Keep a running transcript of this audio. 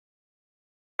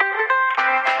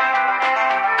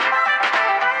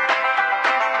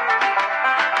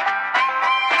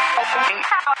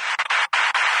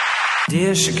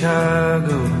Dear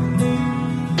Chicago.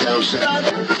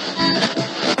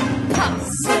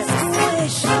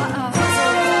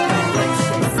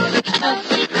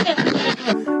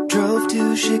 Drove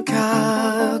to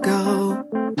Chicago.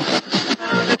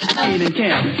 In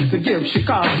camp to give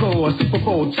Chicago a Super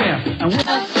Bowl champ.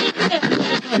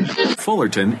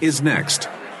 Fullerton is next.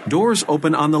 Doors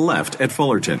open on the left at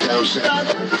Fullerton.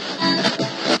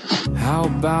 How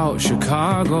about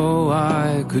Chicago?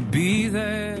 I could be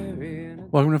there.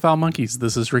 Welcome to Foul Monkeys.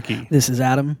 This is Ricky. This is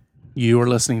Adam. You are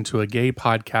listening to a gay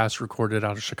podcast recorded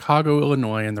out of Chicago,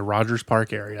 Illinois in the Rogers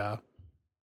Park area.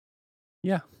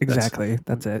 Yeah. Exactly.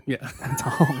 That's it. Yeah. That's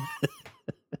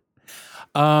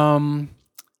all.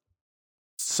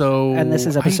 So And this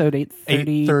is episode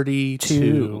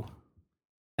 832.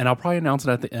 And I'll probably announce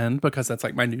it at the end because that's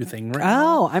like my new thing right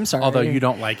now. Oh, I'm sorry. Although you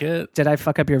don't like it. Did I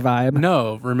fuck up your vibe?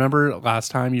 No. Remember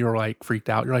last time you were like freaked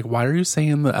out? You're like, why are you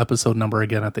saying the episode number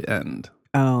again at the end?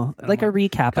 Oh, like a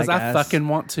recap, Because I fucking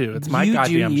want to. It's my you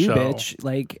goddamn do you, show. Bitch.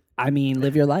 Like, I mean,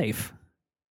 live your life.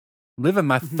 Living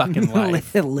my fucking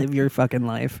life. Live your fucking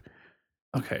life.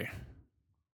 Okay.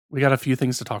 We got a few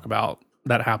things to talk about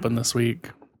that happened this week.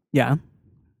 Yeah.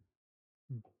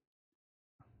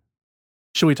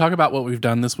 Should we talk about what we've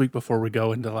done this week before we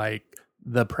go into like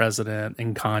the president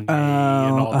and Kanye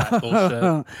and all that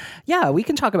bullshit? Yeah, we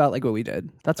can talk about like what we did.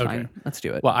 That's fine. Let's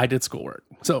do it. Well, I did schoolwork.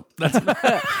 So that's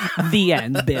The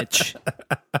end, bitch.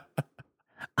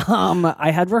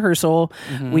 I had rehearsal.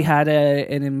 Mm-hmm. We had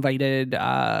an invited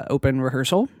open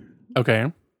rehearsal.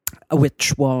 okay.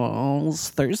 Which was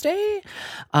Thursday.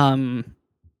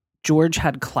 George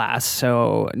had class,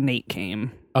 so Nate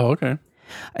came. Oh, okay.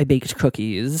 I baked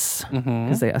cookies Mm-hmm.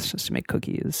 because they asked us to make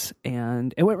cookies,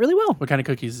 and it went really well. What kind of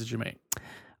cookies did you make?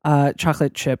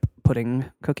 Chocolate chip pudding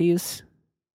cookies,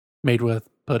 Made with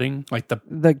pudding, like the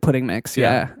pudding mix.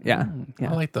 Yeah. I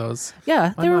like those.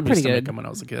 Yeah, My they were mom pretty used to make good. them when I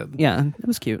was a kid. Yeah, it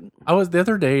was cute. The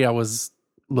other day I was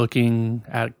looking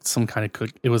at some kind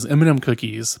of it was M&M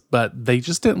cookies, but they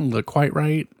just didn't look quite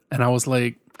right, and I was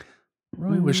like, I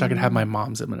really wish I could have my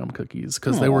mom's M&M cookies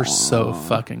because they were so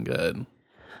fucking good.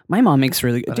 My mom makes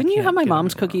really good. But I Didn't you can't have my get them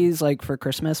mom's anymore. cookies like for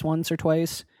Christmas once or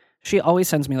twice? She always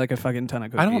sends me like a fucking ton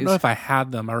of cookies. I don't know if I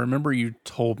had them. I remember you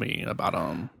told me about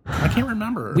them. I can't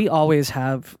remember. We always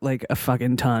have like a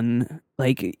fucking ton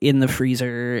like in the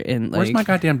freezer and like. Where's my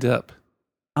goddamn dip?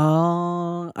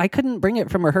 I couldn't bring it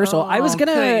from rehearsal. I was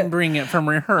gonna couldn't bring it from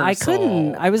rehearsal. I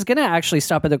couldn't. I was gonna actually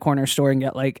stop at the corner store and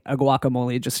get like a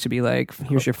guacamole just to be like,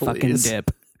 here's your fucking Please.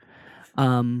 dip.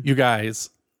 You guys,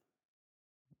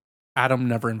 Adam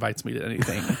never invites me to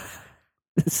anything.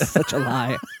 This is such a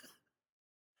lie.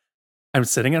 I'm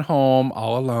sitting at home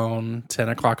all alone, 10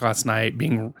 o'clock last night,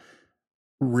 being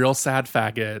real sad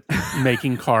faggot,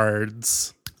 making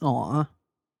cards. Aw.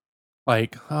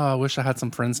 Like, oh, I wish I had some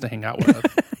friends to hang out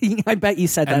with. I bet you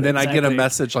said that. And then I get a exactly.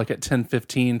 message like at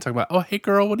 10:15 talking about, oh, hey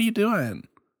girl, what are you doing?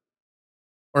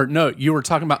 Or no, you were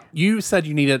talking about, you said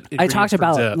you needed. I talked ingredients for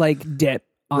about dip. like dip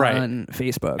on Right.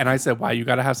 Facebook. And I said, why you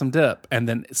got to have some dip? And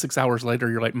then 6 hours later,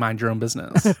 you're like, mind your own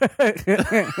business.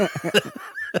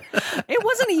 It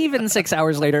wasn't even 6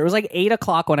 hours later. It was like 8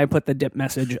 o'clock when I put the dip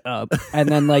message up. And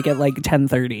then like at like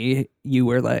 10:30, you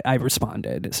were like, I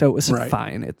responded. So it was Right.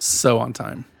 fine. It's So on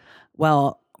time.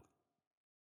 well,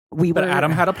 we But were.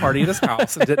 Adam had a party at his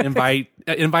house and didn't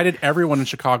invited everyone in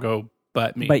Chicago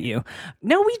but me. But you.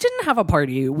 No, we didn't have a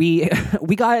party. We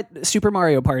got Super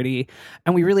Mario Party,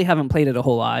 and we really haven't played it a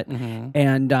whole lot. Mhm.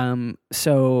 And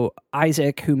so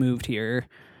Isaac, who moved here,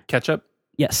 Ketchup?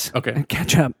 yes, Okay.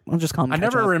 Ketchup. I'll just call him. I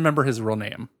Ketchup. never remember his real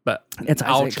name, but It's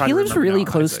I'll Isaac. try He to lives remember really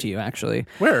now, close Isaac. to you, actually.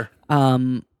 Where?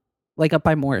 Like up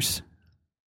by Morse.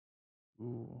 Yeah,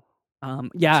 That's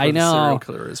I where the serial know.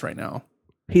 killer is right now.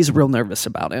 He's real nervous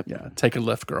about it. Yeah, take a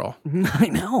lift, girl. I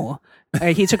know.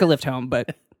 He took a lift home,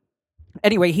 but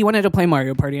anyway, he wanted to play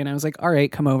Mario Party, and I was like, all right,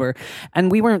 come over.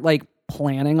 And we weren't like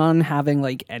planning on having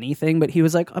like anything, but he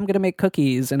was like, I'm gonna make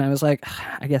cookies, and I was like,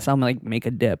 I guess I'll like make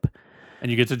a dip. And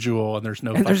you get to Jewel, and there's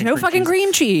no And there's no fucking cheese.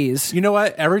 green cheese. You know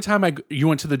what? Every time you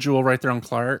went to the Jewel right there on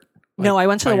Clark. No, I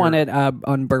went to the one at. at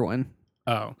on Berwyn.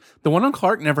 Oh, the one on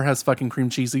Clark never has fucking cream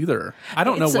cheese either. I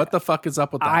don't know It's what the fuck is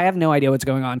up with that. I have no idea what's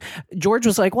going on. George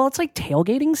was like, well, it's like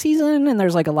tailgating season, and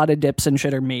there's like a lot of dips and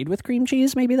shit are made with cream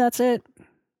cheese. Maybe that's it.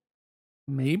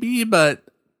 Maybe, but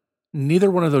neither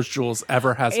one of those Jewels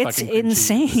ever has It's fucking cream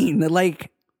insane. cheese.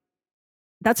 Like,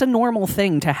 that's a normal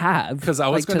thing to have. Because I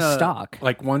was like, gonna to stock.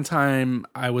 like one time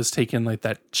I was taking like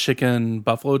that chicken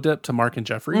buffalo dip to Mark and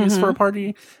Jeffrey's for a party,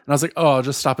 and I was like, oh, I'll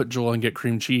just stop at Jewel and get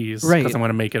cream cheese Right. because I'm going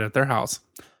to make it at their house.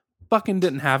 fucking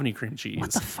didn't have any cream cheese.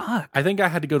 What the fuck? I think I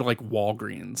had to go to like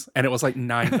Walgreens, and it was like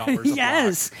 $9 a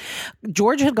Yes. block.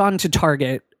 George had gone to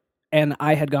Target and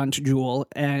I had gone to Jewel,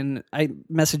 and I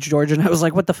messaged George and I was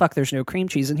like, what the fuck? There's no cream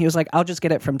cheese. And he was like, I'll just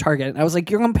get it from Target. And I was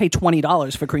like, you're going to pay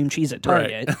 $20 for cream cheese at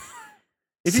Target. Right.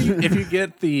 If you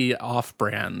get the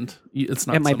off-brand, it's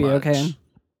not. It might so be much. okay.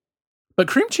 But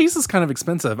cream cheese is kind of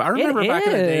expensive. I remember back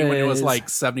in the day when it was is. like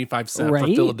 75 cents for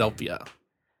Right? Philadelphia.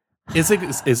 Is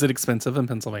it expensive in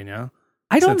Pennsylvania?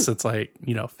 I don't. Since it's like,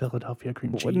 Philadelphia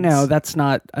cream cheese. No, that's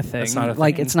not a thing. That's not a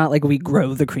Like, thing? it's not like we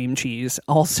grow the cream cheese.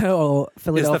 Also,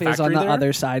 Philadelphia is on factory the there?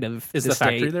 other side of Is the the state.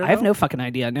 factory there, I have though? no fucking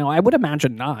idea. No, I would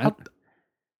imagine not.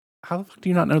 How the fuck do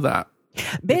you not know that? It's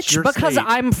Bitch, your because state.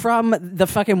 I'm from the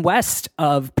fucking west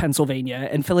of Pennsylvania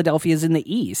and Philadelphia is in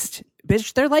the east.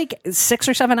 Bitch, they're like 6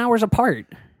 or 7 hours apart.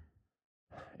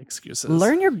 Excuses.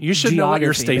 Learn your You should know what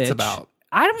your geography, state's bitch. about.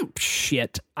 I don't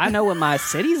shit. I know what my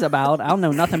city's about. I don't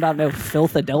know nothing about no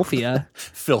Philadelphia.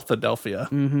 Philadelphia.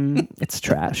 It's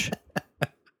trash.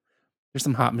 There's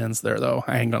some hot men's there, though.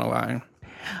 I ain't gonna lie.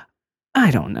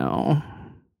 I don't know.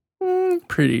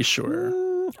 Pretty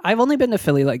sure. I've only been to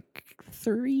Philly like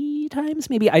 3 times,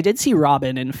 maybe. I did see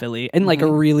Robin in Philly in like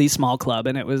a really small club,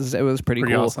 and it was pretty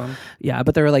Pretty cool. awesome. Yeah,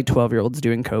 but there were like 12-year-olds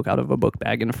doing coke out of a book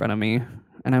bag in front of me,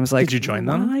 and I was like, Did you join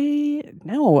them? "Why?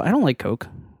 No, I don't like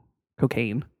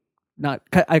cocaine. Not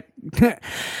I."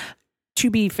 To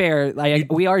be fair,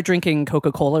 we are drinking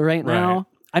Coca-Cola right now. Right.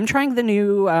 I'm trying the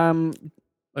new.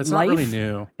 It's Life? not really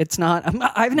new. It's not.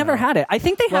 I've never had it. I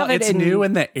think they have it. It's new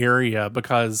in the area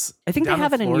because I think they down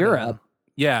have it in Florida- Europe.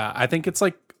 Yeah, I think it's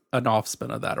like an off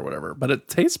spin of that or whatever, but it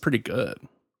tastes pretty good.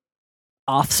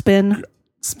 Off spin.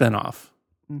 Spin off.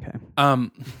 Okay.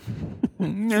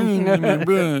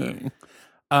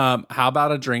 How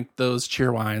about I drink those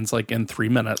cheer wines like in 3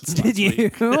 minutes? Did last you?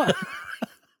 week?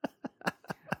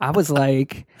 I was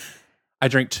like, I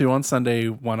drank 2 on Sunday,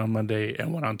 1 on Monday,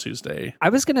 and 1 on Tuesday. I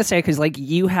was gonna say because like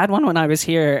you had one when I was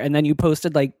here, and then you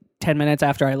posted like 10 minutes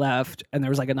after I left, and there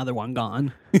was like another one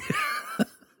gone.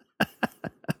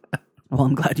 Well,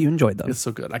 I'm glad you enjoyed them. It's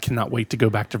so good. I cannot wait to go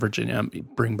back to Virginia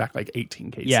and bring back like 18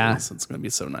 cases. Yeah. It's going to be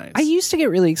so nice. I used to get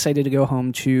really excited to go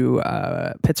home to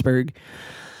Pittsburgh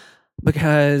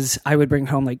because I would bring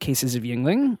home like cases of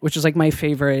Yingling, which is like my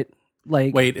favorite.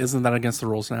 Like, Wait, isn't that against the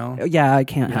rules now? yeah, I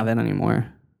can't have it anymore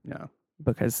Yeah.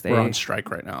 because they, We're on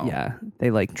strike right now. yeah, they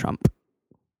like Trump.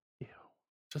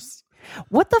 Just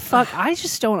What the fuck? I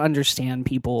just don't understand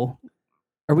people.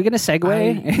 Are we going to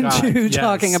segue into yes,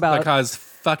 talking about? because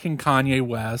fucking Kanye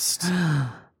West.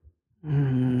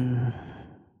 Mm.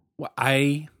 Well,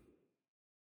 I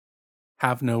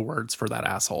have no words for that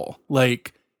asshole.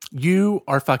 Like, you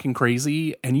are fucking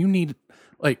crazy, and you need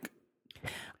like.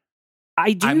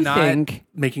 I do I'm not think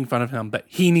making fun of him, but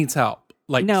he needs help.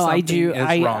 Like, No, I something do- Is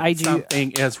I- wrong. I do-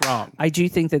 Something is wrong. I do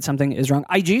think that something is wrong.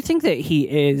 I do think that he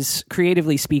is,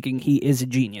 creatively speaking, he is a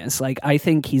genius. Like, I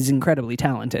think he's incredibly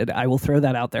talented. I will throw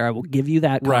that out there. I will give you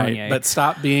that, Right, Kanye. but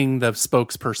stop being the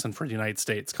spokesperson for the United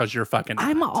States because you're fucking.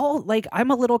 I'm not.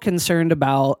 I'm a little concerned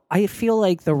about, I feel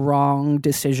like the wrong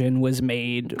decision was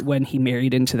made when he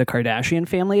married into the Kardashian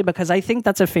family, because I think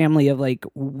that's a family of like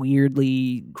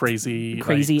weirdly crazy, like,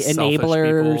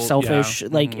 enabler, selfish. selfish. Yeah.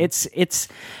 Like Mhm. it's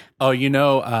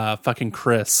Oh, fucking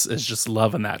Chris is just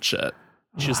loving that shit.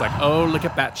 She's like, oh, look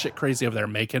at that shit crazy over there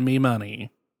making me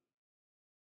money.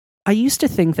 I used to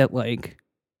think that like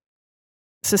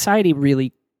society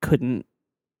really couldn't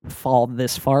fall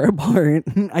this far apart,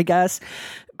 I guess.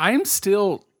 I'm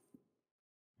still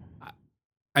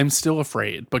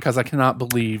afraid because I cannot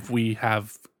believe we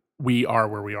are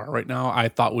where we are right now. I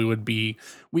thought we would be.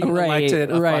 We Right,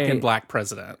 elected a right. fucking black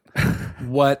president.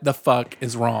 What the fuck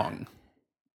is wrong?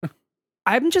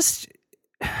 I'm just,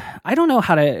 I don't know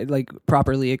how to like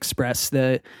properly express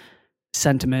the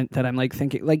sentiment that I'm like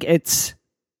thinking. Like it's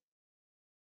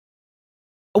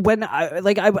when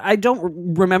I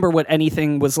don't remember what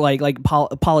anything was like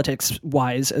politics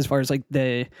wise as far as like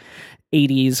the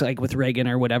 80s, like with Reagan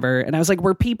or whatever. And I was like,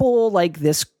 were people like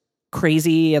this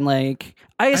crazy? And like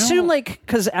I assume like,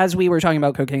 because as we were talking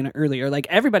about cocaine earlier, like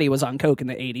everybody was on coke in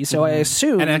the 80s, so I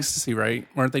assume, And ecstasy, right?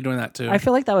 Weren't they doing that too? I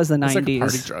feel like that was the it's 90s. like a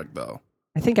party drug, though.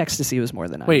 I think ecstasy was more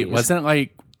than 90s. Wait, wasn't it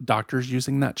like doctors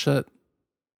using that shit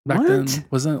back What? then?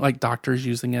 Wasn't it like doctors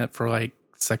using it for like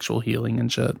sexual healing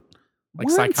and shit? Like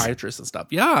What? psychiatrists and stuff.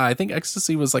 Yeah, I think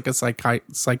ecstasy was like a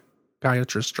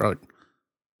psychiatrist drug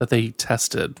that they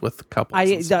tested with couples.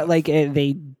 and stuff.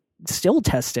 They still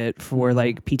test it for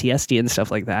like PTSD and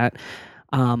stuff like that.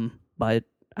 But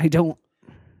I don't.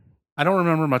 I don't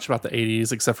remember much about the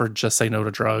 80s except for Just Say No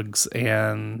to Drugs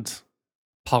and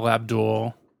Paula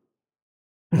Abdul.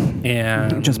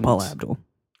 And Just Paula Abdul.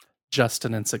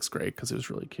 Justin in 6th grade because he was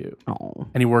really cute. Oh,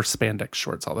 And he wore spandex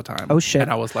shorts all the time. Oh, shit.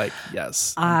 And I was like,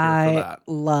 yes, I'm here for I that.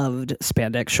 loved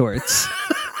spandex shorts.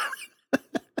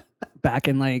 Back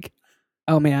in like,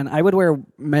 oh man, I would wear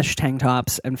mesh tank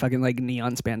tops and fucking like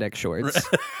neon spandex shorts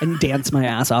and dance my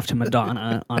ass off to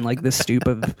Madonna on like the stoop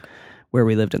of where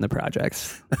we lived in the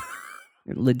projects.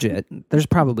 Legit. There's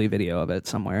probably video of it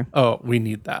somewhere. Oh, we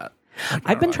need that. Like,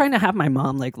 I've been trying to have my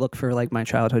mom like look for like my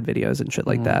childhood videos and shit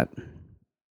like that.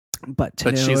 But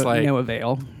she's like, no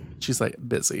avail. She's like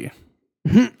busy.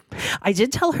 I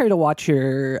did tell her to watch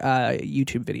your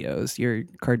YouTube videos, your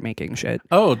card making shit.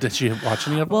 Oh, did she watch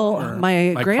any of them? Well, or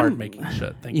my card making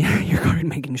shit. Thank you. Yeah, your card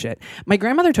making shit. My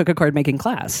grandmother took a card making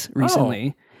class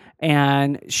recently.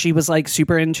 And she was like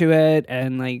super into it,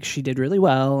 and like she did really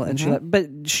well. And but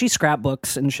she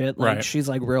scrapbooks and shit. Like Right. she's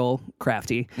like real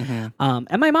crafty. And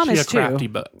my mom She is a crafty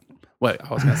too. but Wait,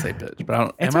 I was gonna say bitch, but I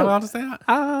don't. It's Am I a- allowed to say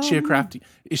that? She a crafty?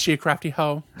 Is she a crafty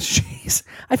hoe? Jeez,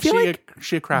 I feel like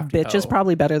She a crafty bitch hoe. is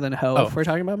probably better than hoe Oh. if we're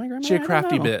talking about my grandmother. She a I don't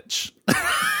crafty know. bitch.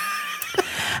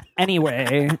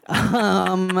 Anyway,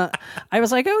 I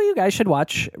was like, oh, you guys should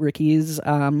watch Ricky's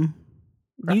YouTube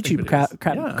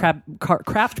videos.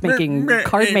 craft making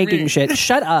card making shit.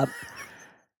 Shut up,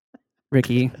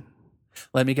 Ricky.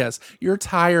 Let me guess. You're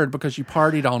tired because you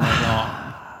partied all night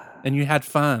long and you had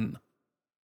fun.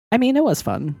 I mean, it was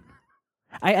fun.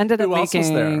 I ended up Who else was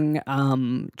making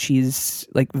cheese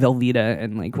like Velveeta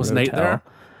and like Was Rotel. Nate there?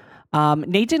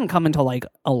 Nate didn't come until like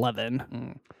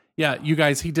 11. Yeah, you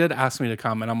guys, he did ask me to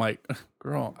come, and I'm like,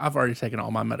 girl, I've already taken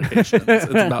all my medications. It's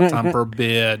about time for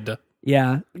bed.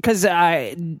 Yeah, because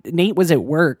Nate was at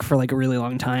work for like a really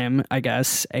long time, I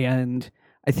guess, and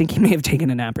I think he may have taken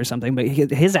a nap or something, but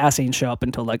his ass ain't show up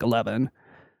until like 11.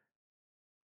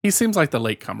 He seems like the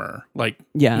latecomer. Like,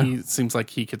 Yeah. he seems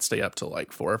like he could stay up till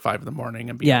like 4 or 5 in the morning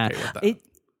and be Yeah, okay with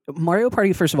that. Mario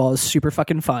Party, first of all, is super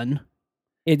fucking fun.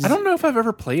 It's, I don't know if I've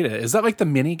ever played it. Is that like the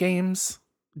mini games?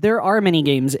 There are mini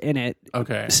games in it.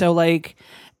 Okay. So like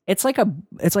it's like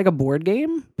a board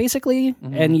game basically,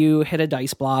 and you hit a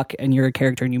dice block and you're a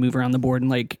character and you move around the board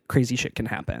and like crazy shit can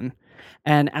happen.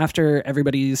 And after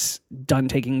everybody's done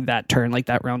taking that turn, like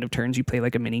that round of turns, you play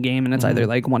like a mini game, and it's either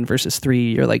like 1 versus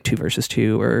 3 or like 2 versus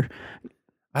 2 or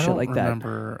I shit don't like that.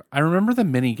 remember. I remember the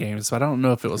mini games, but I don't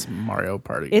know if it was Mario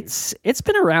Party. It's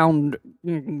been around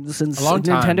since A long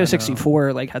time, I know. Nintendo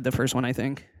 64 like had the first one, I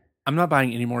think. I'm not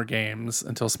buying any more games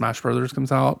until Smash Brothers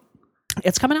comes out.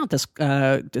 It's coming out this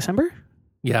December.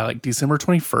 Yeah, like December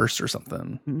 21st or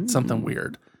something. Something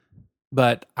weird.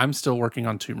 But I'm still working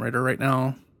on Tomb Raider right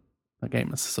now. The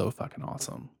game is so fucking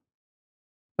awesome.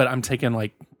 But I'm taking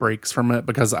like breaks from it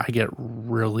because I get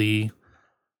really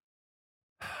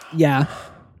Yeah,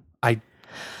 I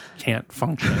can't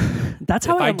function. that's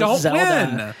how if I I am with don't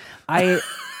Zelda. win.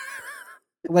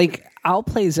 I'll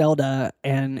play Zelda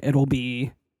and it'll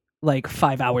be like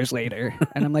 5 hours later,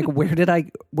 and I'm like,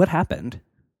 what happened?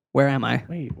 Where am I?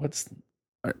 Wait, what's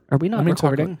Are we not let me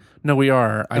talk recording? No, we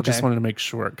are. I just Okay. wanted to make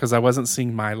sure because I wasn't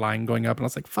seeing my line going up and I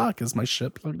was like, fuck, is my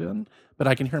shit plugged in? But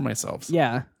I can hear myself. So.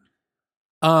 Yeah.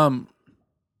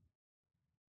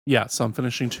 Yeah, so I'm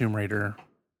finishing Tomb Raider.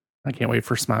 I can't wait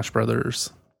for Smash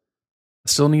Brothers. I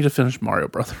still need to finish Mario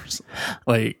Brothers.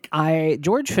 Like,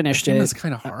 George finished that game it. is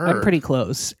kind of hard. I'm pretty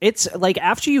close. It's like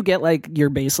after you get like your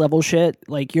base level shit,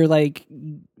 like you're like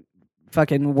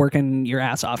fucking working your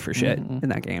ass off for shit in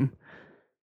that game.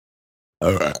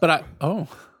 But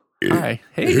hi.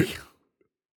 Hey.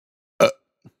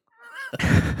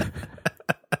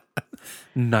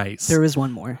 Nice. There was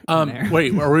one more. in there.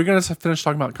 Wait, are we going to finish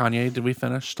talking about Kanye? Did we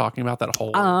finish talking about that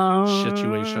whole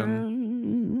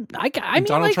situation? I mean,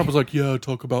 Donald like, Trump was like, yeah,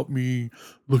 talk about me.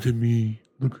 Look at me.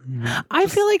 Look at me. I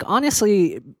feel like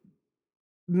honestly,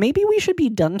 maybe we should be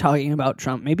done talking about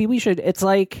Trump. Maybe we should. It's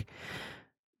like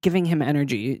giving him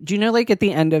energy. Do you know, like at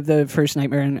the end of the first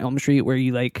Nightmare on Elm Street, where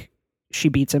you like she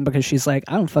beats him because she's like,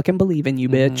 I don't fucking believe in you,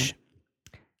 bitch.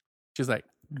 She's like,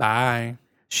 bye.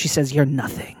 She says, "You're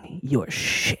nothing. You're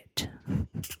shit."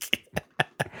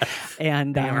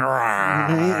 And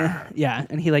yeah,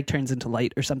 and he like turns into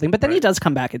light or something. But then he does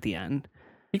come back at the end.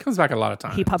 He comes back a lot of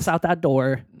times. He pops out that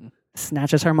door,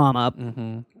 snatches her mom up.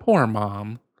 Poor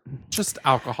mom. Just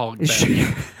alcoholic.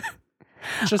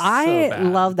 Just I so bad.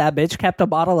 love that bitch kept a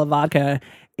bottle of vodka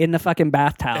in the fucking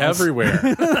bath towels. Everywhere.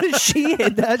 She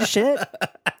hid that shit.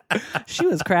 She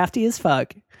was crafty as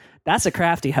fuck. That's a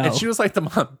crafty hoe. And she was like the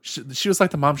mom. She was like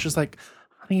the mom. She was like,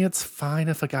 honey, it's fine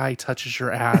if a guy touches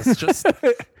your ass. Just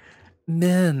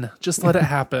men, just let it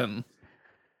happen.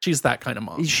 She's that kind of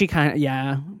mom. She kind of,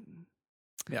 yeah.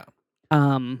 Yeah.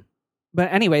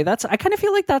 But anyway, I kind of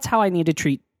feel like that's how I need to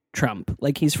treat Trump.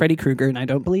 Like he's Freddy Krueger and I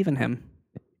don't believe in him.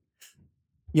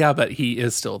 Yeah, but he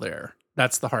is still there.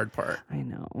 That's the hard part. I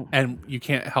know. And you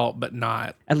can't help but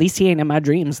not. At least he ain't in my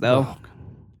dreams, though. Oh,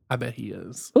 I bet he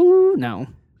is. Ooh, no.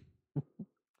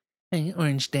 Hey,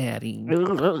 Orange Daddy.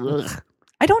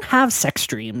 I don't have sex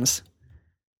dreams.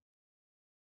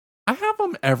 I have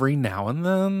them every now and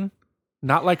then.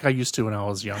 Not like I used to when I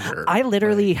was younger. I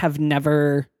literally have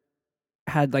never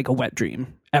had like a wet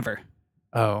dream ever.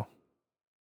 Oh.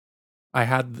 I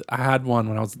had one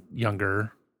when I was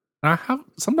younger. And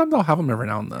sometimes I'll have them every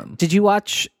now and then. Do you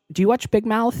watch Big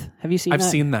Mouth? Have you seen that? I've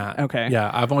seen that. Okay.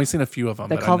 Yeah, I've only seen a few of them.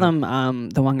 They call them,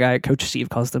 the one guy, Coach Steve,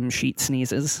 calls them sheet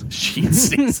sneezes. Sheet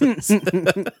sneezes.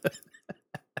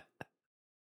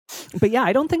 But yeah,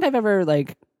 I don't think I've ever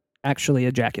like actually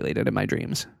ejaculated in my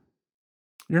dreams.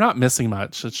 You're not missing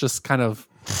much. It's just kind of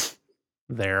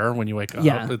there when you wake up.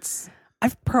 Yeah.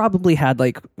 I've probably had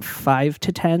like 5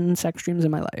 to 10 sex dreams in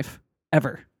my life.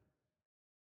 Ever.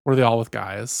 Were they all with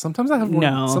guys? Sometimes I have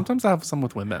No. Sometimes I have some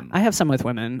with women. I have some with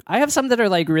women. I have some that are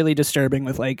like really disturbing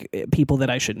with like people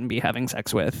that I shouldn't be having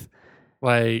sex with.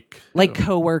 Like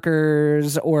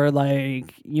coworkers or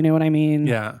like, you know what I mean?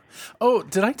 Yeah. Oh,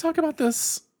 did I talk about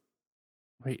this?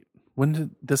 Wait, when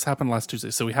did this happen? Last Tuesday.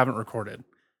 So we haven't recorded.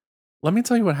 Let me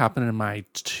tell you what happened in my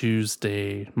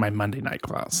Monday night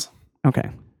class. Okay.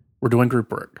 We're doing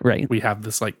group work. Right. We have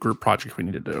this like group project we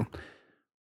need to do.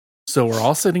 So we're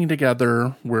all sitting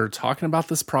together. We're talking about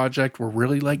this project. We're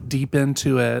really like deep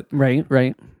into it.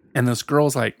 Right. And this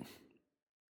girl's like,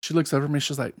 she looks over at me.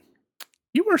 She's like,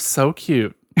 "You were so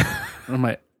cute." And I'm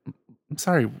like, "I'm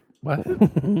sorry, what?"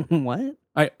 What?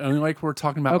 We're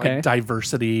talking about like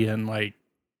diversity and like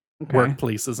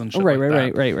workplaces and shit.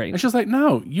 Right. And she's like,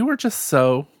 "No, you were just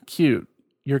so cute.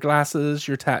 Your glasses,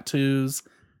 your tattoos,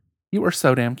 you were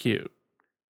so damn cute."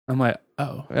 I'm like,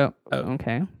 oh,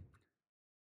 okay.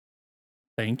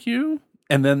 Thank you.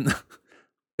 And then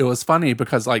it was funny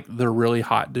because like the really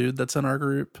hot dude that's in our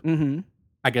group,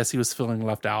 I guess he was feeling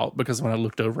left out because when I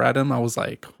looked over at him, I was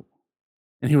like,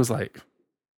 and he was like,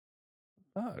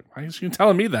 "Oh, why is you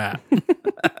telling me that?"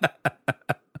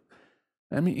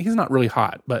 I mean, he's not really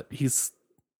hot, but he's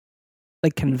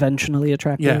like conventionally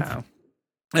attractive. Yeah.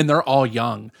 And they're all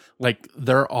young. Like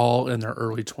they're all in their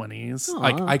early 20s. Aww.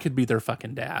 Like I could be their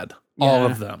fucking dad. Yeah. All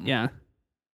of them. Yeah.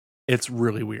 It's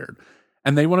really weird.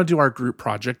 And they want to do our group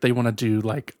project. They want to do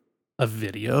like a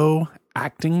video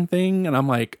acting thing. And I'm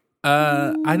like,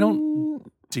 I don't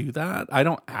do that. I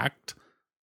don't act.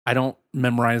 I don't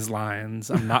memorize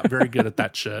lines. I'm not very good at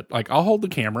that shit. Like I'll hold the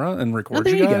camera and record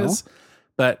you guys.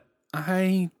 But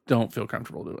I don't feel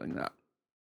comfortable doing that.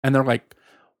 And they're like,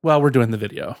 "Well, we're doing the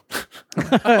video."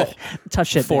 Tough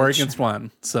shit. 4 bitch. against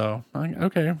 1. So,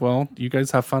 okay, well, you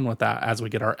guys have fun with that as we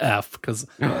get our F because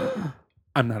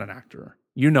I'm not an actor.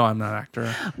 You know I'm not an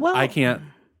actor. Well, I can't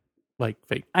like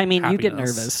fake. I mean, you get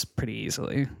happiness. nervous pretty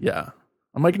easily. Yeah.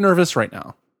 I'm like nervous right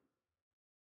now.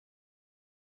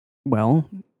 Well,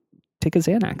 take a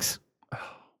Xanax. I'm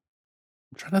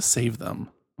trying to save them.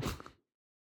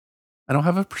 I don't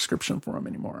have a prescription for them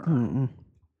anymore. Mm-mm.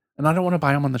 And I don't want to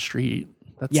buy them on the street.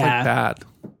 That's Yeah. like bad.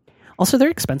 Also, they're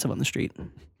expensive on the street.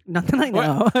 Not that I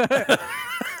know.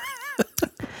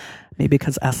 Maybe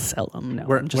because I sell them. No,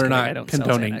 I'm just we're kidding. not I don't sell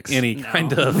condoning Xanax. any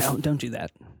kind of No, don't do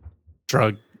that.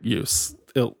 drug use.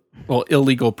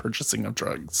 Illegal purchasing of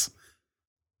drugs.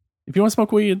 If you want to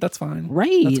smoke weed, that's fine.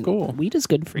 Right. That's cool. Weed is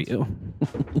good for you.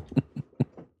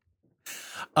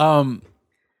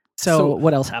 So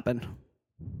what else happened?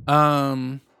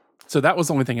 So that was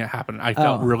the only thing that happened. I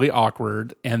felt really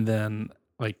awkward, and then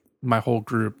like my whole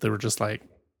group, they were just like,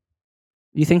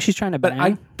 You think she's trying to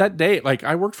bang? That day, like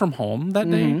I worked from home that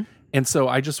day, and so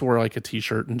I just wore like a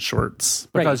t-shirt and shorts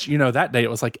because that day it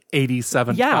was like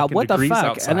 87 yeah, fucking what the degrees fuck?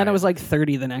 outside. And then it was like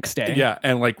 30 the next day. Yeah,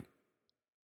 and like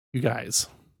you guys,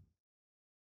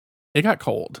 it got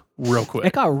cold real quick.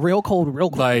 It got real cold real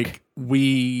quick. Like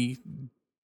we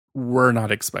were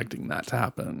not expecting that to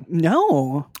happen.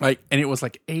 No. Like, and it was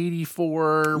like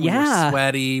 84. We Yeah. were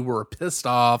sweaty. We were pissed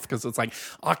off because it's like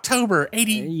October,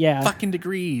 80 fucking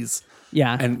degrees.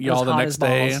 Yeah. And It y'all was the hot next as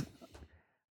day, balls.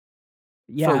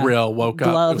 Yeah. for real, woke up.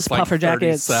 It Gloves, was like puffer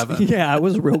jackets. 37. Yeah, it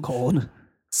was real cold.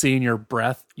 Seeing your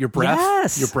breath.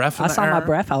 Yes. Your breath in I the saw my air.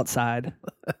 breath outside.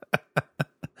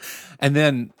 And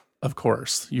then, of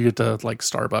course, you get to like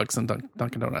Starbucks and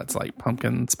Dunkin' Donuts, like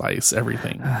pumpkin spice,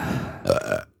 everything.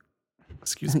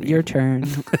 Excuse me. Your turn.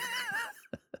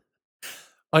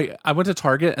 Like, I went to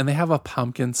Target and they have a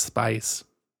pumpkin spice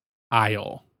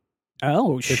aisle.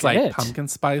 Oh, shit. It's like pumpkin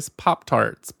spice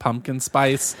Pop-Tarts, pumpkin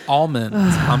spice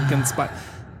almonds, pumpkin spice.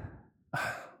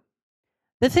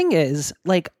 The thing is,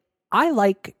 like, I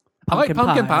like pumpkin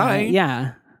pie.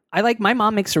 Yeah. I like, my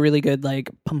mom makes a really good, like,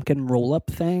 pumpkin roll-up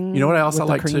thing. You know what I also with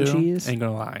the like cream too? cheese. Ain't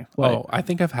gonna lie. What? Oh, I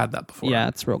think I've had that before. Yeah,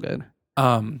 it's real good.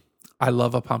 I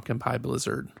love a pumpkin pie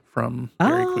blizzard from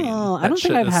Dairy Queen. I That don't think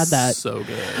shit I've is had that. So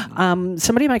good.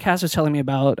 Somebody in my cast was telling me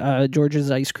about George's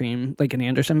ice cream, like in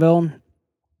Andersonville.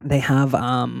 They have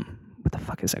what the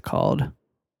fuck is it called?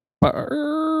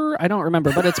 I don't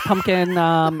remember, but it's pumpkin.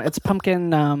 It's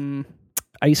pumpkin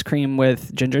ice cream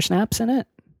with ginger snaps in it.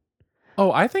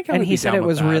 Oh, I think I would And he be said down it with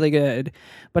was that. really good,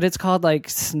 but it's called like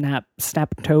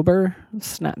Snaptober.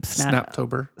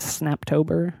 Snaptober.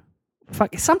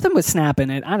 Fuck, something with snap in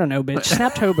it. I don't know, bitch.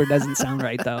 Snaptober doesn't sound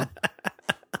right though.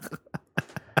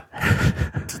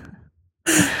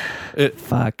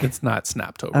 Fuck. It's not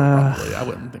Snaptober, probably. I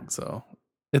wouldn't think so.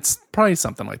 It's probably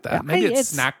something like that. Maybe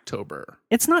it's Snacktober.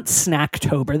 It's not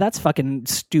Snacktober. That's fucking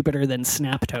stupider than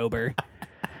Snaptober.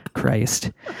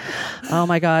 Christ. Oh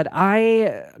my God.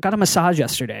 I got a massage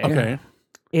yesterday. Okay.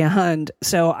 And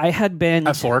so I had been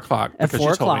At 4 o'clock. at because 4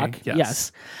 you told me. o'clock.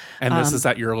 Yes. And this is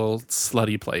at your little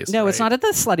slutty place. No, it's right? not at the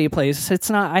slutty place. It's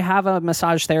not. I have a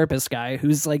massage therapist guy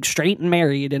who's like straight and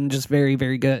married and just very,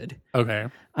 very good. Okay.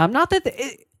 Not that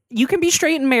you can be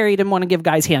straight and married and want to give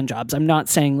guys hand jobs. I'm not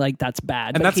saying like that's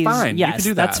bad. And but that's fine. You Yes, can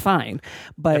do that. that's fine.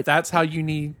 But If that's how you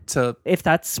need to if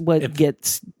that's what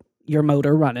gets your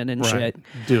motor running and shit,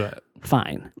 do it.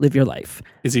 fine. Live your life.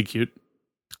 Is he cute?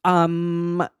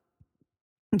 Did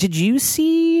you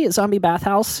see Zombie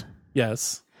Bathhouse?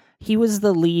 Yes. He was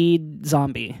the lead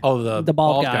zombie. Oh, the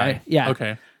bald guy. Yeah.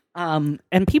 Okay. And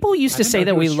people used to didn't say know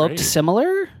that he we was looked straight.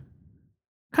 similar,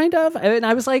 kind of. And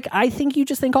I was like, I think you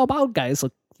just think all bald guys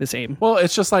look the same. Well,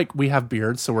 it's just like we have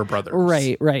beards, so we're brothers.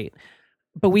 Right.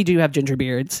 But we do have ginger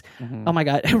beards. Mm-hmm. Oh my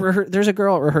God. There's a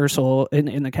girl at rehearsal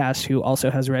in the cast who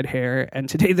also has red hair. And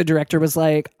today the director was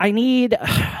like, I need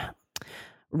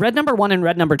red number 1 and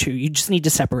red number 2. You just need to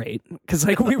separate. Because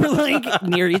like we were like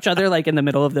near each other, like in the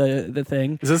middle of the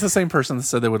thing. Is this the same person that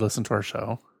said they would listen to our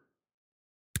show?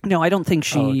 No, I don't think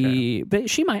she, okay. but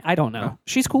she might. I don't know.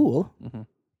 She's cool. Mm-hmm.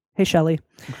 Hey, Shelly.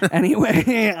 Anyway.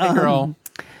 Hey, girl.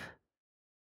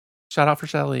 Shout out for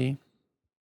Shelly.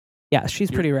 Yeah,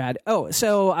 she's pretty rad. Oh,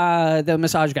 so the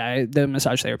massage guy, the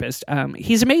massage therapist,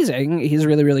 he's amazing. He's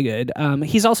really, really good.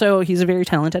 He's a very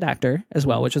talented actor as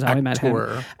well, which is how I met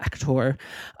him. Actor.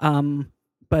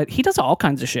 But he does all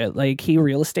kinds of shit. Like he a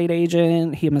real estate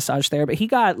agent, he a massage therapist. He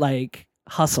got like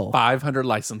hustle. 500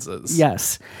 licenses.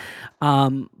 Yes.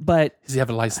 But Does he have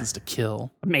a license to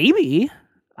kill? maybe.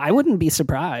 I wouldn't be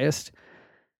surprised.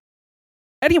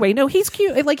 Anyway, no, he's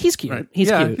cute. Like he's cute. Right. He's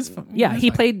Yeah, cute. he's fun. Yeah, He's he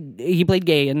fine. played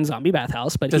gay in Zombie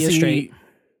Bathhouse, but Does he is straight.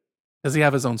 Does he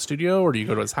have his own studio, or do you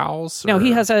go to his house? No, or-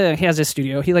 he has a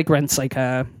studio. He like rents like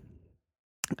a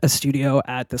studio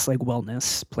at this like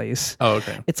wellness place. Oh,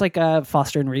 okay. It's like a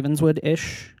Foster and Ravenswood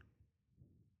ish.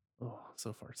 Oh,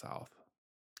 so far south.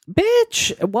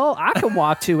 Bitch. Well, I can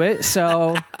walk to it,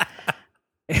 so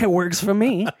it works for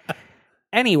me.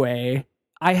 Anyway,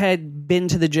 I had been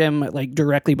to the gym like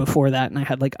directly before that, and I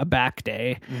had like a back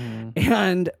day,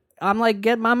 and I'm like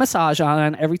getting my massage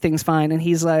on, everything's fine, and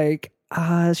he's like,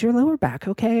 "Is your lower back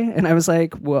okay?" And I was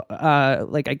like, "Well,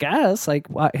 like I guess, like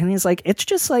what?" And he's like, "It's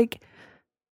just like."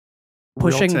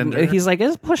 Real Pushing, tender. he's like,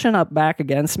 it's pushing up back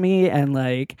against me, and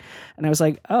I was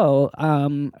like, oh,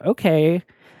 okay.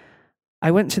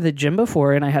 I went to the gym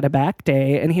before and I had a back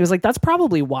day, and he was like, that's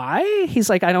probably why. He's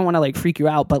like, I don't want to like freak you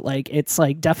out, but like it's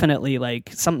like definitely like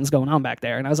something's going on back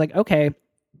there. And I was like, okay.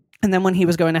 And then when he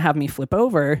was going to have me flip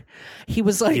over, he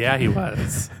was like, Yeah, he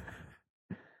was.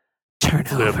 turn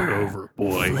Flip over, it over,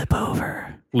 boy. flip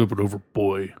over. Flip it over,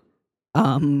 boy.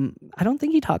 I don't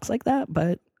think he talks like that,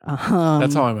 but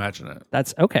That's how I imagine it.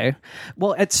 that's okay.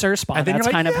 Well, at Sir Spa, And then that's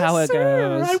you're like, kind of how "Yes, it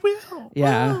sir, goes. I will.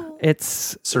 Yeah, Wow."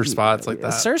 it's Sir Spots like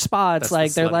that. Sir Spa, it's That's the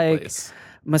like they're slutty like place.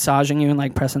 massaging you and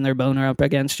like pressing their boner up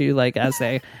against you, like as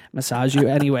they massage you.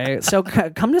 Anyway, so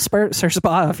come to Sir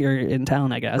Spa if you're in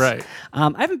town, I guess. Right. I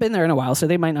haven't been there in a while, so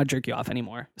they might not jerk you off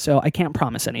anymore. So I can't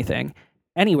promise anything.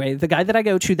 Anyway, the guy that I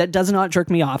go to that does not jerk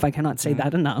me off, I cannot say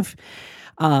that enough.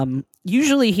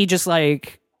 Usually he just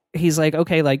like. He's like,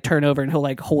 okay, like turn over, and he'll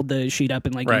like hold the sheet up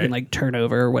and like you Right. can like turn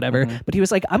over or whatever. But he was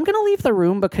like, I'm gonna leave the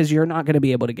room because you're not gonna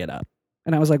be able to get up.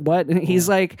 And I was like, what? And he's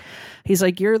like,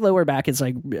 your lower back is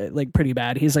like pretty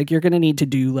bad. He's like, you're gonna need to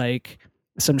do like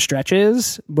some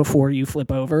stretches before you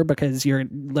flip over because you're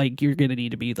gonna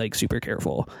need to be like super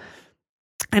careful.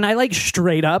 And I like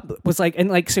straight up was like, and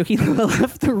like, so he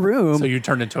left the room. So you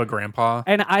turned into a grandpa.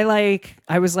 And I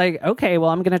was like, okay, well,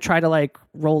 I'm gonna try to like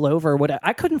roll over.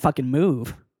 I couldn't fucking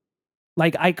move.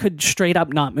 Like I could straight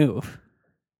up not move.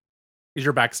 Is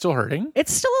your back still hurting?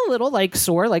 It's still a little like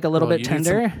sore, like a little bit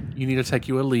tender. You need to take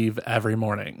you a leave every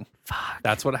morning. Fuck.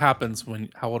 That's what happens when,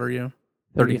 how old are you?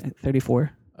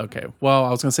 34. Okay. Well, I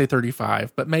was going to say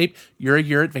 35, but maybe you're a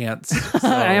year advanced. So,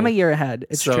 I am a year ahead.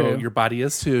 It's so true. your body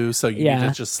is too. So you need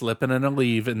to just slip in a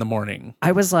leave in the morning.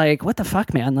 I was like, what the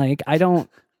fuck, man? Like, I don't.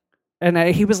 And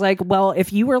he was like, well,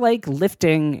 if you were like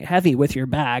lifting heavy with your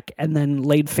back and then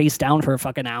laid face down for a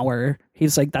fucking hour,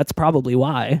 he's like, that's probably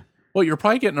why. Well, you're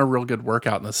probably getting a real good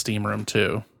workout in the steam room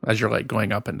too, as you're like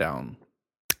going up and down.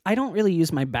 I don't really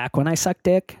use my back when I suck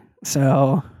dick.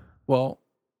 So. Well,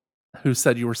 who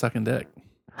said you were sucking dick?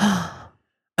 I've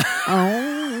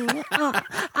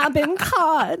been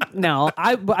caught. No,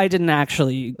 I didn't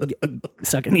actually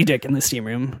suck any dick in the steam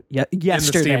room yesterday, In the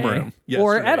steam room.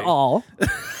 or at all.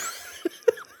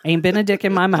 Ain't been a dick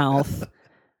in my mouth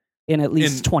in at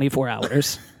least 24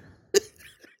 hours.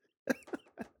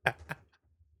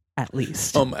 At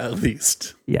least. At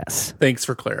least. Yes. Thanks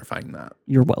for clarifying that.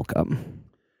 You're welcome.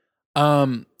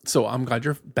 So I'm glad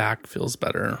your back feels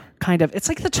better. Kind of. It's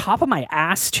like the top of my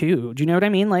ass too. Do you know what I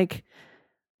mean? Like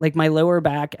my lower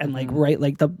back and like right,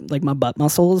 like my butt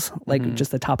muscles, like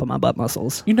just the top of my butt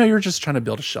muscles. You know, you're just trying to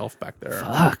build a shelf back there.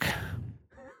 Fuck.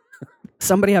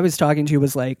 Somebody I was talking to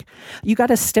was like, "You got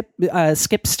to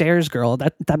skip stairs, girl.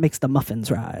 That makes the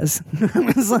muffins rise." I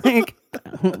was like,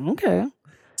 "Okay."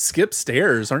 Skip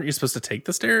stairs? Aren't you supposed to take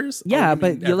the stairs? Yeah, Oh,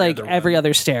 but you like every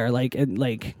other stair, like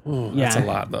Ooh, yeah, that's a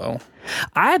lot though.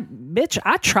 I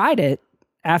tried it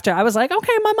after I was like,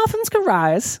 okay, my muffins could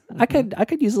rise. I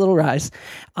could use a little rise.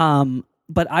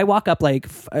 But I walk up like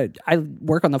I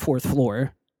work on the 4th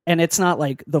floor, and it's not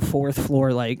like the 4th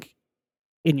floor like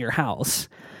in your house.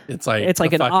 It's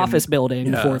like an office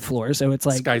building, 4th floor. So it's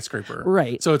like skyscraper,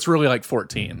 right? So it's really like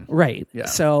 14, right? Yeah.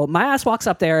 So my ass walks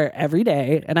up there every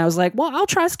day, and I was like, well, I'll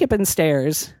try skipping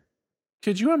stairs.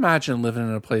 Could you imagine living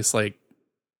in a place like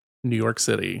New York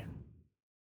City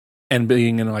and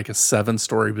being in like a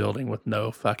 7-story building with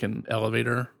no fucking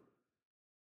elevator?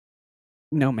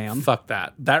 No, ma'am. Fuck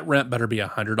that. That rent better be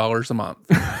 $100 a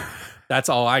month. That's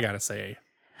all I gotta say.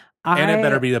 And it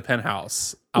better be the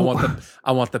penthouse. I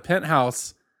want the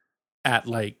penthouse at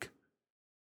like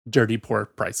dirty poor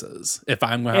prices. If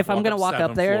I'm gonna walk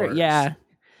up there, floors. Yeah.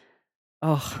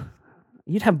 Oh,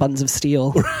 you'd have buns of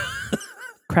steel.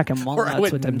 Cracking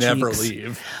walnuts with them never cheeks.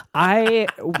 Leave.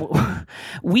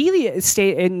 We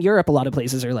stay in Europe. A lot of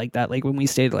places are like that. Like when we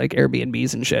stayed like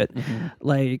Airbnbs and shit,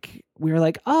 like we were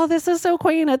like, oh, this is so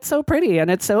quaint. It's so pretty and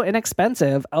it's so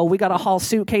inexpensive. Oh, we got to haul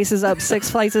suitcases up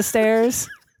 6 flights of stairs.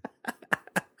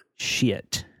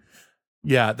 Shit.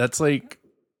 Yeah, that's like,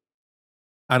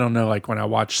 I don't know, like when I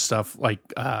watch stuff like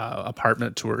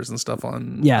apartment tours and stuff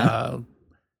on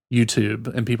YouTube,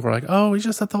 and people are like, oh, we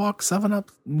just have to walk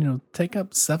take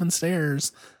up 7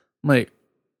 stairs. I'm like,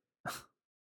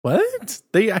 what?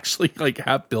 They actually like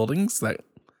have buildings that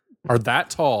are that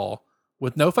tall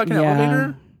with no fucking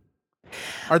elevator?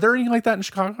 Are there any like that in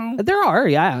Chicago? There are,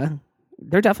 yeah.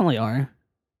 There definitely are.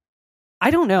 I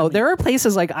don't know. There are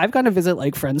places like I've gone to visit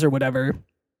like friends or whatever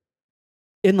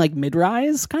in like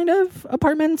mid-rise kind of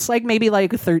apartments, like maybe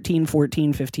like 13,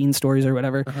 14, 15 stories or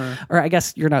whatever. Or I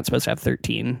guess you're not supposed to have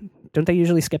 13. Don't they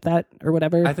usually skip that or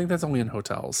whatever? I think that's only in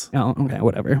hotels. Oh, okay,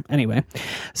 whatever. Anyway,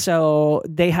 so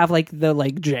they have like the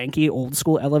like janky old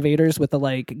school elevators with the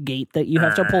like gate that you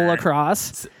have to pull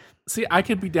across. See, I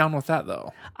could be down with that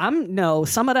though.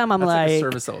 Some of them that's like a like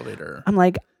service elevator. I'm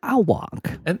like, I'll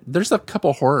walk. And there's a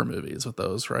couple horror movies with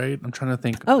those, right? I'm trying to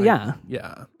think. Oh, yeah.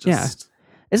 Yeah.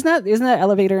 Isn't that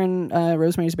elevator in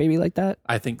Rosemary's Baby like that?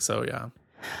 I think so, yeah.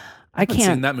 I haven't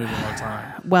seen that movie in a long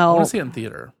time. Well, I want to see it in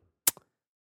theater.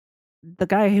 The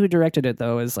guy who directed it,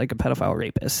 though, is like a pedophile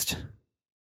rapist.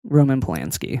 Roman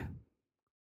Polanski.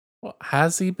 Well,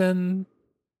 has he been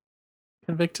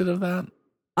convicted of that?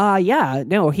 Yeah.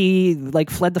 No, he like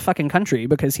fled the fucking country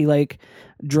because he like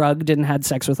drugged and had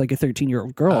sex with like a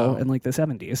 13-year-old girl in like the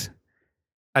 70s.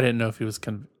 I didn't know if he was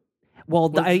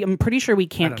I'm pretty sure we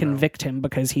can't convict him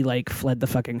because he like fled the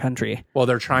fucking country. Well,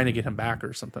 they're trying to get him back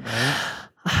or something, right?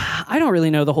 I don't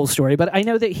really know the whole story, but I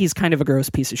know that he's kind of a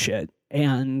gross piece of shit.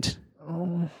 And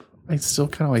I still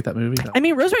kind of like that movie. I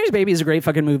mean, Rosemary's Baby is a great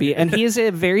fucking movie, and he is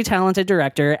a very talented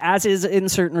director, as is in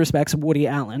certain respects Woody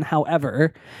Allen.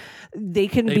 However,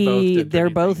 they're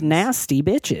both nasty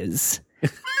bitches.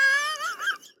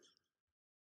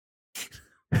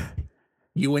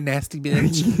 You a nasty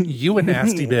bitch. You a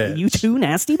nasty bitch. You two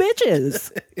nasty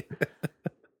bitches.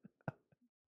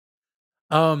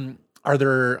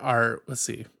 Let's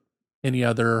see. Any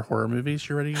other horror movies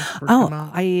you're ready for? to Oh, come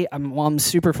out? I'm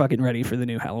super fucking ready for the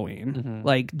new Halloween. Mhm.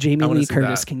 Like Jamie I wanna Lee see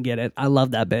Curtis that. can get it. I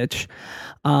love that bitch.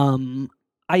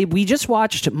 We just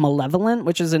watched Malevolent,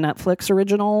 which is a Netflix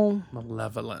original.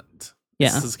 Malevolent.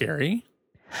 Yeah. This is scary.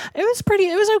 It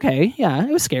was okay. Yeah,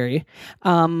 it was scary.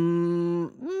 I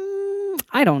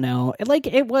don't know. It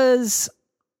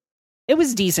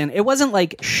was decent. It wasn't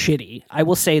like shitty. I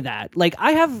will say that. Like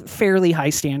I have fairly high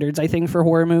standards, I think, for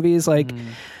horror movies. Like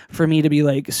for me to be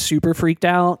like super freaked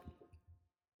out.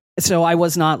 So I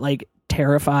was not like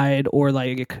terrified or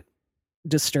like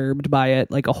disturbed by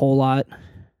it like a whole lot.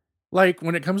 Like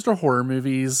when it comes to horror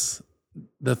movies,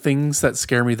 the things that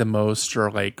scare me the most are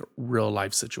like real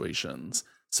life situations.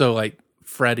 So like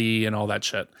Freddy and all that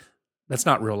shit. That's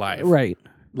not real life. Right.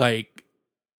 Like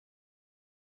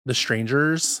The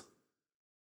Strangers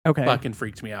Okay. fucking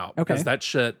freaked me out. Okay. Because that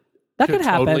shit That could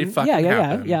happen. totally fucking yeah,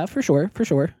 happen. yeah, for sure.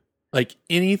 Like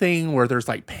anything where there's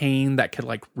like pain that could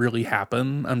like really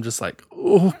happen, I'm just like,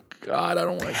 oh God, I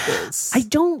don't like this. I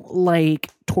don't like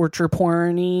torture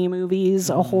porny movies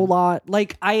a whole lot.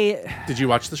 Like Did you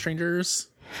watch The Strangers?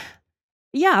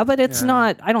 yeah, but it's Yeah.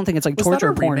 not. I don't think it's like Was that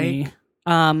torture a porny.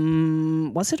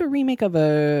 remake? Was it a remake of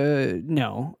a?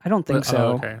 No, I don't think so.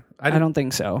 Oh, okay. I don't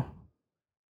think so.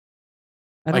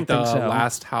 I like don't think the so.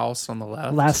 Last House on the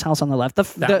Left. Last House on the Left.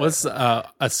 That was a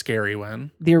scary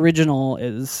one. the original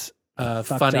is. Fucked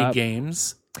Funny up.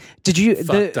 Games. Did you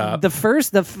Fucked up.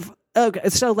 okay?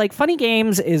 So like Funny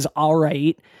Games is all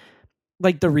right.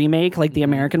 Like the remake, like the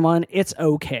American one, it's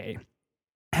okay.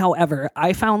 However,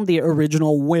 I found the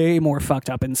original way more fucked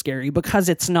up and scary because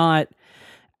it's not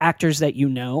actors that you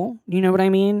know. You know what I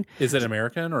mean? Is it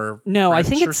American or No, I French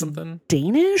think or it's something?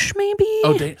 Danish,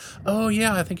 maybe. Oh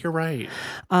yeah, I think you're right.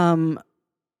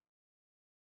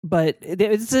 But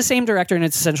it's the same director and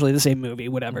it's essentially the same movie,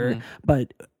 whatever. Mhm.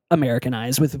 But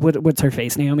Americanized with what's her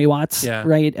face, Naomi Watts, Yeah.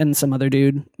 right, and some other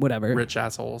dude, whatever. Rich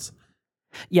assholes.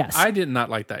 Yes, I did not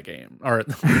like that game, or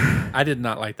I did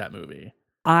not like that movie.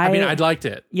 I I mean, I liked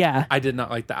it. yeah. I did not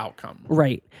like the outcome.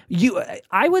 Right.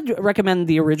 I would recommend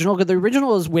the original because the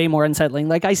original is way more unsettling.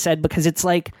 Like I said, because it's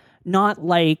like not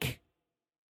like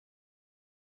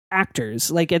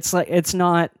actors. Like it's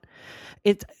not.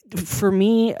 It for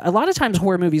me. A lot of times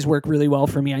horror movies work really well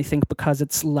for me. I think because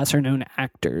it's lesser known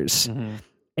actors,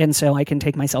 and so I can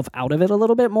take myself out of it a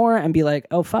little bit more and be like,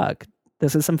 oh fuck,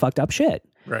 this is some fucked up shit.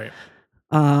 Right.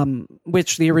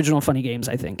 Which the original Funny Games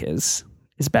I think is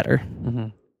better.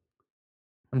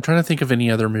 I'm trying to think of any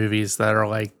other movies that are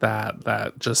like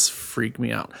that just freak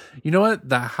me out. You know what?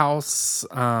 The House,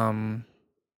 what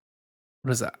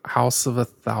is that? House of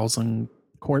 1,000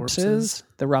 Corpses,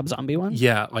 the Rob Zombie one.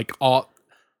 Yeah, like all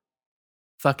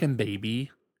fucking baby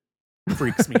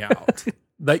freaks me out.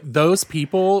 Like those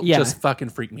people Yeah. just fucking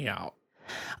freak me out.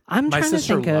 I'm My trying to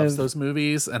sister think loves of those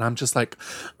movies, and I'm just like,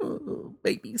 oh,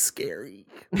 baby's scary.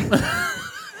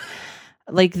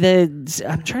 like I'm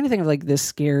trying to think of like the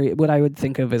scary. What I would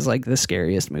think of as like the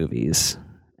scariest movies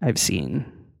I've seen.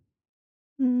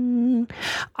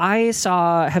 I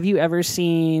saw. Have you ever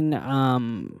seen?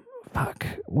 Fuck.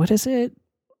 What is it?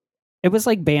 It was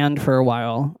like banned for a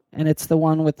while, and it's the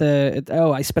one with the.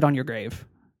 I Spit on Your Grave.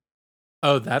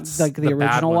 Oh, that's Like the bad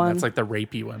original one? That's like the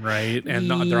rapey one, right? And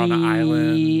they're on an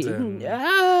island.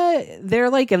 And They're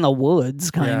like in the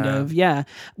woods, kind Yeah. of. Yeah.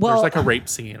 Well, there's like a rape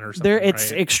scene or something.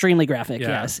 it's right? extremely graphic.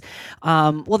 Yeah. Yes.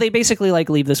 Well, they basically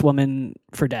like leave this woman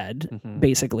for dead,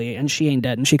 basically, and she ain't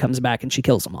dead, and she comes back and she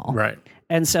kills them all. Right.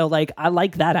 And so, like, I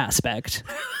like that aspect.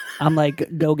 I'm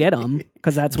like, go get them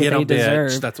because that's what Get they 'em, bitch.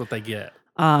 deserve. That's what they get.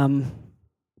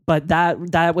 But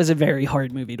that was a very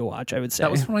hard movie to watch. I would say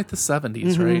That was from like the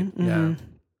 70s, right? Yeah.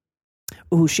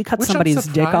 Ooh, she cut Which somebody's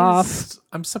dick off.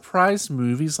 I'm surprised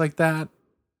movies like that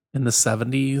in the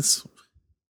 70s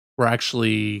were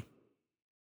actually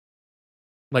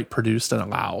like produced and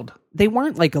allowed. They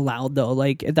weren't like allowed though.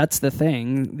 Like that's the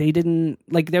thing. They didn't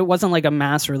like. There wasn't like a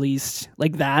mass release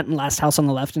like that and Last House on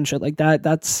the Left and shit like that.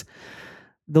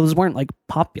 Those weren't like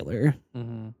popular.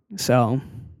 So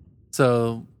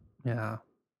Yeah.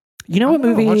 you know I what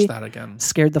wanna movie watch that again?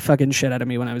 scared the fucking shit out of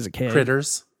me when I was a kid?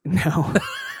 Critters. No.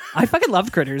 I fucking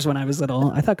loved Critters when I was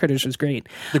little. I thought Critters was great.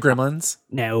 The Gremlins.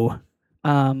 No.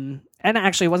 And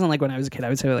actually it wasn't like when I was a kid. I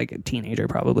would say like a teenager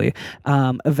probably.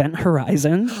 Event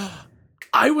Horizon.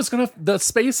 The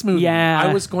space movie. Yeah.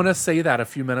 I was going to say that a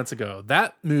few minutes ago.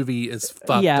 That movie is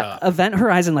fucked Yeah, up. Event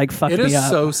Horizon like fucked It me is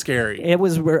up. so scary. It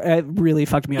really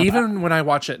fucked me up. Even when I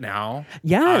watch it now,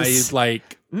 Yes. I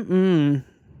like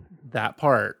that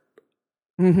part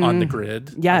on the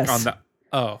grid. Yes. Like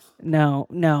on the,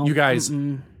 No. you guys,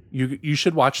 You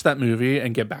should watch that movie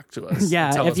and get back to us. Yeah,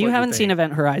 Tell if us you what haven't seen think.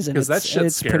 Event Horizon, 'Cause that shit's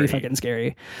it's pretty scary. fucking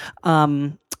scary.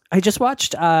 I just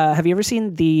watched. Have you ever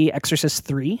seen The Exorcist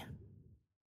 3?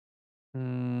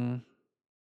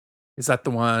 Is that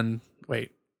the one?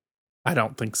 Wait, I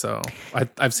don't think so.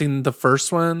 I've seen the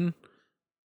first one,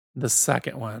 the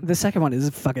second one, The second one is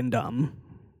fucking dumb.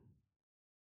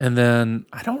 and then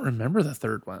I don't remember the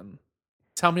third one.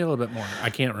 Tell me a little bit more. I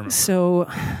can't remember. So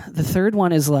the third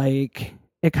one is like,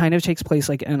 it kind of takes place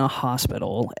like in a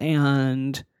hospital,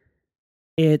 and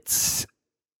there's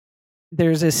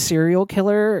a serial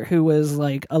killer who was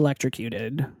like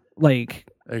electrocuted. Like,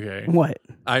 Okay, what?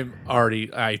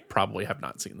 I probably have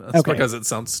not seen this Okay. because it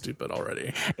sounds stupid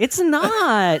already. It's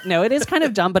not. No, it is kind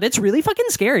of dumb, but it's really fucking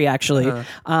scary, actually.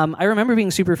 I remember being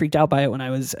super freaked out by it when I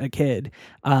was a kid.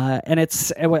 And I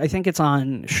think it's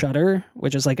on Shudder,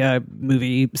 which is like a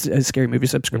scary movie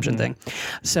subscription thing.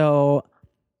 So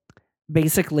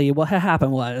basically, what had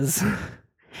happened was He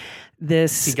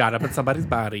this got up in somebody's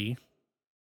body.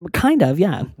 kind of,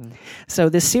 yeah. So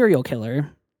this serial killer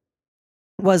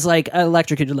was like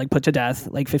electrocuted, like put to death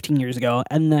like 15 years ago,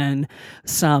 and then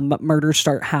some murders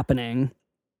start happening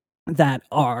that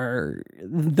are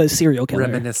the serial killer.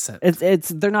 Reminiscent.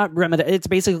 They're not reminiscent. It's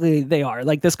basically they are.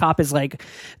 Like, this cop is like,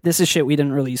 this is shit we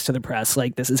didn't release to the press.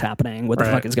 Like, this is happening. What the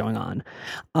Right. fuck is going on?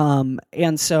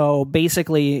 And so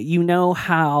basically, you know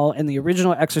how in the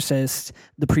original Exorcist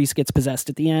the priest gets possessed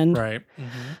at the end. Right.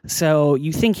 So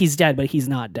you think he's dead, but he's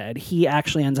not dead. He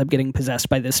actually ends up getting possessed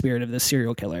by the spirit of this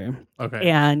serial killer. Okay.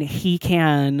 And he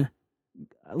can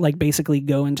like basically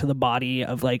go into the body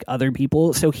of like other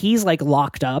people. So he's like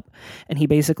locked up, and he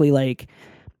basically like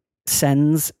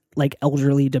sends like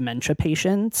elderly dementia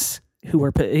patients who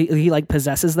are he like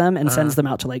possesses them and sends them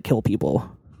out to like kill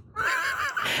people.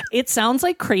 It sounds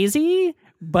like crazy,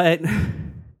 but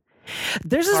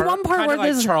there's this one part Kinda where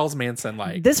like this Charles Manson,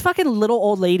 like this fucking little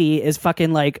old lady is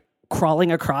fucking like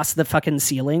crawling across the fucking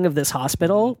ceiling of this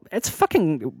hospital. It's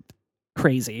fucking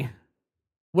crazy.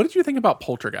 What did you think about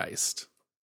Poltergeist?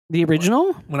 The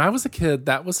original? When I was a kid,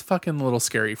 that was fucking a little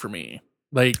scary for me.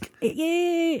 Like,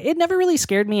 It never really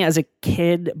scared me as a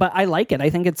kid, but I like it. I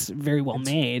think it's very well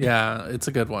made. yeah, it's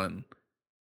a good one.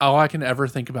 All I can ever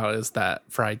think about is that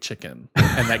fried chicken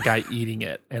and that guy eating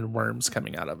it and worms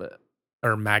coming out of it,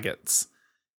 or maggots.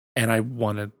 And I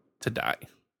wanted to die.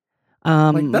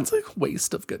 Like, that's a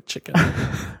waste of good chicken.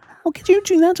 How could you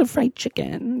do that to fried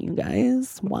chicken, you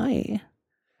guys? Why?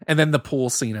 And then the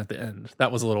pool scene at the end.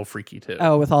 That was a little freaky too.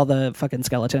 Oh, with all the fucking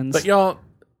skeletons. But y'all,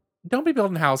 don't be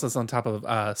building houses on top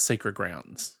of sacred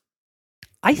grounds.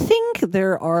 I think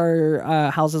there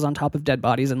are houses on top of dead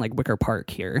bodies in like Wicker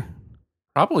Park here.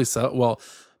 Probably so. Well,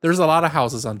 there's a lot of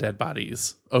houses on dead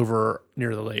bodies over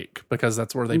near the lake because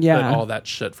that's where they put all that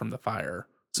shit from the fire.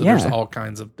 So there's all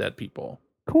kinds of dead people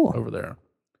Cool. over there.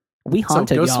 We haunted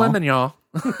So go y'all. swimming, y'all.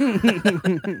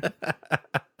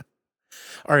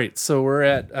 All right, so we're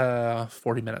at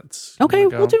 40 minutes. You Okay, wanna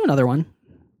go? we'll do another one.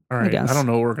 All right, guess. I don't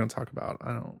know what we're going to talk about.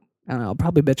 I I don't know. I'll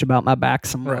probably bitch about my back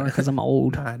some more Right. because I'm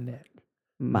old. my neck.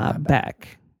 My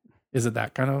back. Is it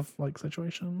that kind of like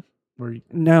situation where you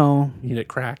No, need it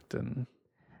cracked and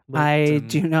licked I and-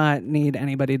 do not need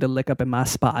anybody to lick up in my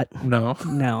spot. No,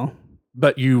 No.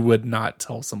 but you would not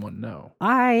tell someone no.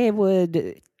 I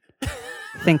would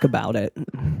think about it.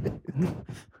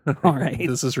 All right.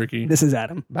 This is Ricky. This is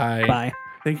Adam. Bye. Bye.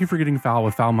 Thank you for getting foul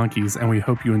with Foul Monkeys, and we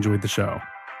hope you enjoyed the show.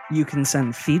 You can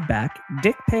send feedback,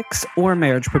 dick pics, or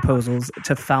marriage proposals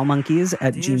to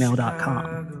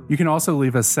foulmonkeys@gmail.com. You can also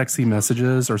leave us sexy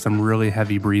messages or some really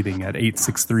heavy breathing at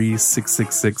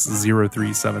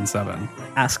 863-666-0377.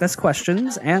 Ask us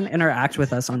questions and interact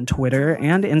with us on Twitter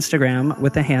and Instagram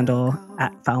with the handle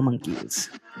 @foulmonkeys.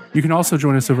 You can also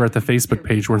join us over at the Facebook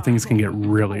page where things can get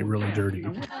really, really dirty.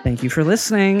 Thank you for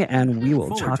listening, and we will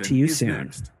talk Fullerton to you is soon.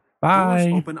 next. Bye.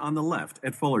 Doors open on the left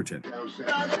at Fullerton.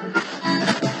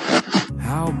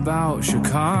 How about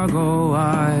Chicago?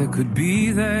 I could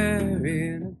be there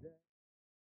in